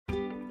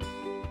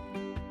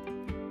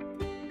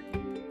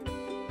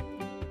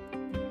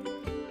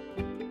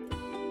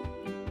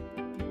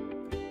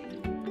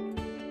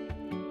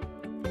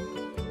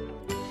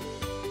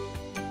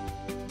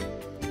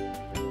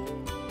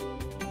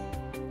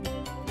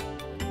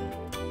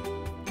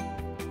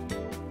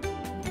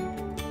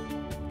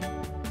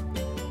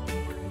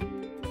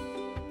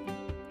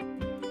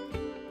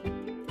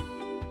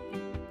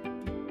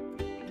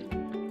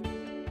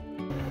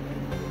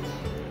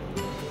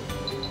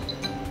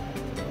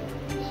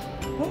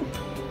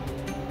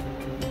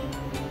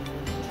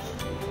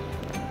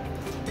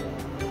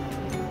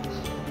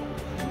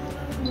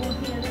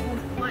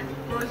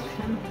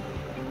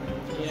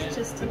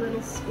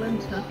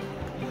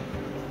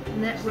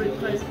and that root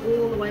goes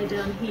all the way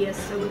down here,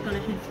 so we're going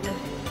to have to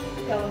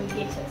go and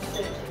get it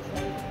surgically.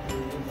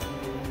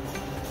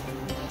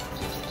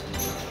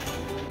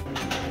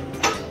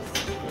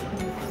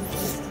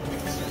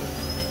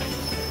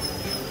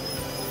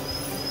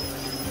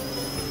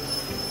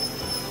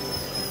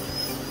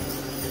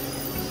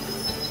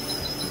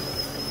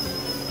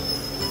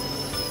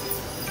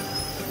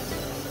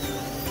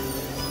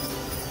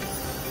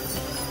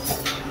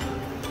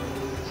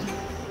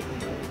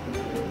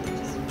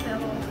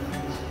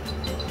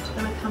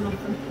 Come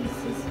off in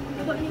pieces. Have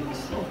you got any more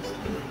sauce?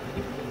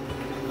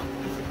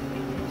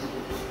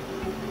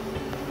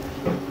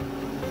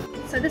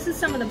 So this is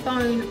some of the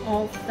bone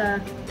of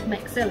the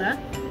maxilla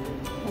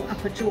or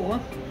upper jaw.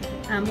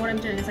 What I'm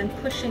doing is I'm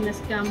pushing this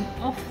gum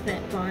off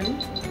that bone,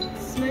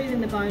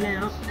 smoothing the bone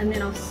out, and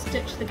then I'll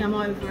stitch the gum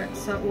over it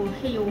so it will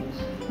heal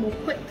more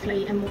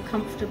quickly and more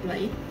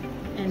comfortably,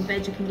 and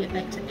Badger can get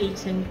back to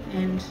eating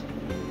and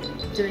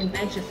doing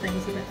Badger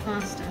things a bit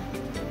faster.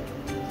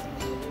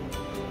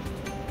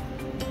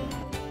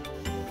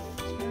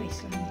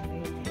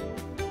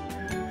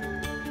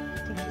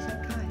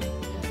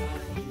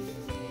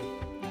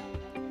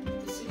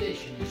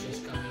 Is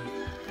just coming,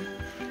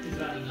 is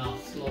running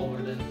off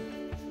slower than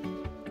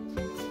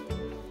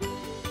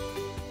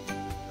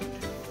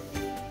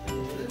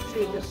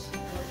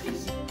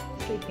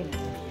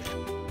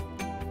Sleeping.